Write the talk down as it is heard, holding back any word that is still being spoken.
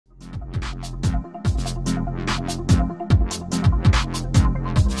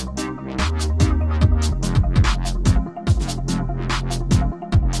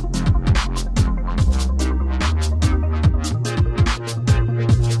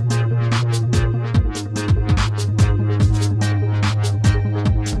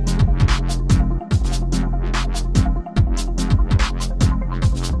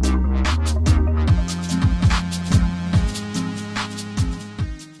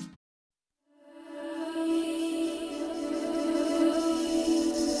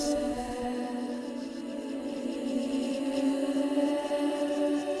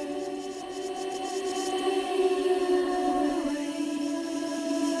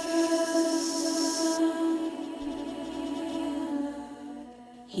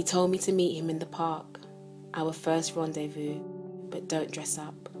He told me to meet him in the park, our first rendezvous, but don't dress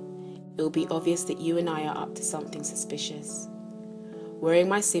up. It will be obvious that you and I are up to something suspicious. Wearing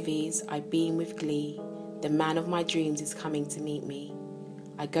my civvies, I beam with glee. The man of my dreams is coming to meet me.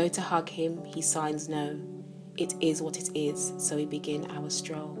 I go to hug him, he signs no. It is what it is, so we begin our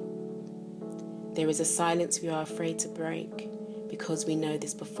stroll. There is a silence we are afraid to break, because we know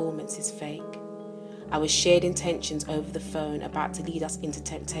this performance is fake. Our shared intentions over the phone about to lead us into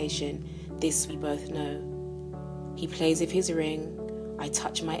temptation, this we both know. He plays with his ring, I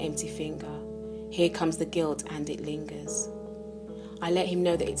touch my empty finger. Here comes the guilt and it lingers. I let him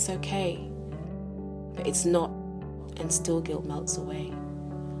know that it's okay, but it's not, and still guilt melts away.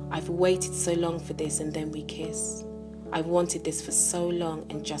 I've waited so long for this and then we kiss. I've wanted this for so long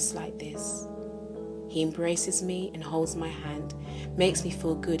and just like this. He embraces me and holds my hand, makes me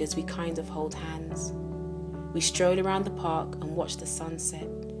feel good as we kind of hold hands. We stroll around the park and watch the sunset.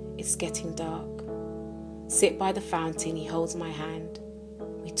 It's getting dark. Sit by the fountain, he holds my hand.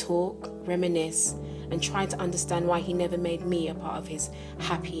 We talk, reminisce, and try to understand why he never made me a part of his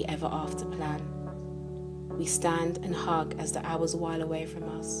happy ever after plan. We stand and hug as the hours while away from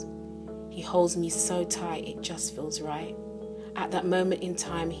us. He holds me so tight it just feels right. At that moment in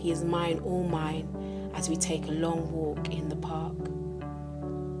time, he is mine, all mine, as we take a long walk in the park.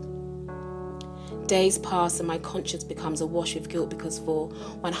 Days pass and my conscience becomes awash with guilt because for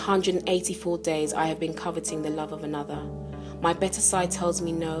 184 days I have been coveting the love of another. My better side tells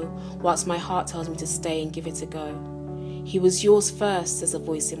me no, whilst my heart tells me to stay and give it a go. He was yours first, says a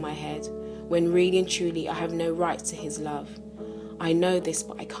voice in my head, when really and truly I have no right to his love. I know this,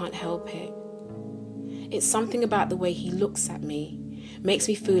 but I can't help it. It's something about the way he looks at me, makes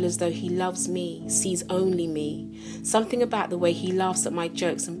me feel as though he loves me, sees only me. Something about the way he laughs at my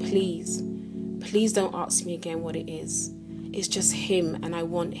jokes, and please don't ask me again what it is. It's just him and I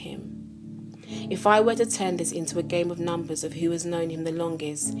want him. If I were to turn this into a game of numbers of who has known him the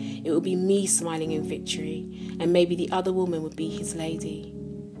longest, it would be me smiling in victory, and maybe the other woman would be his lady.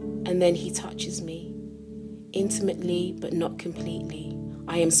 And then he touches me, intimately but not completely.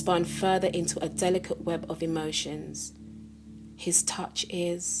 I am spun further into a delicate web of emotions. His touch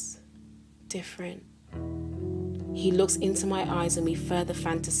is different. He looks into my eyes and we further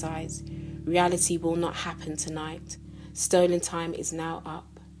fantasize. Reality will not happen tonight. Stolen time is now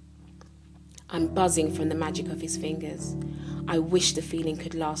up. I'm buzzing from the magic of his fingers. I wish the feeling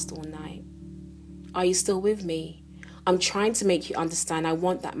could last all night. Are you still with me? I'm trying to make you understand I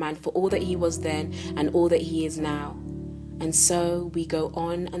want that man for all that he was then and all that he is now. And so we go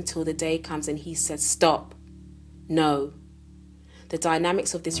on until the day comes and he says, stop. No. The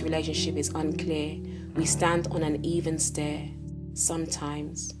dynamics of this relationship is unclear. We stand on an even stare.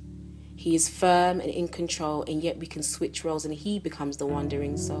 Sometimes. He is firm and in control, and yet we can switch roles and he becomes the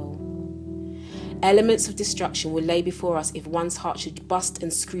wandering soul. Elements of destruction will lay before us if one's heart should bust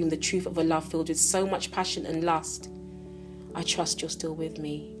and scream the truth of a love filled with so much passion and lust. I trust you're still with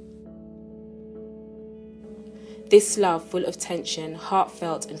me. This love full of tension,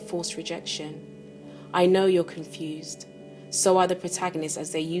 heartfelt and forced rejection. I know you're confused. So are the protagonists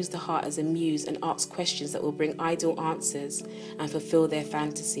as they use the heart as a muse and ask questions that will bring ideal answers and fulfill their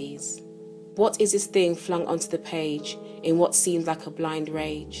fantasies. What is this thing flung onto the page in what seems like a blind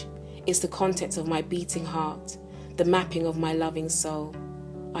rage? It's the context of my beating heart, the mapping of my loving soul.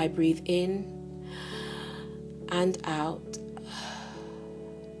 I breathe in and out,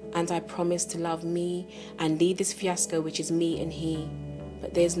 and I promise to love me and lead this fiasco which is me and he.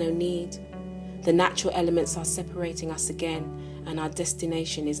 But there's no need. The natural elements are separating us again, and our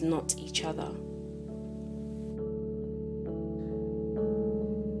destination is not each other.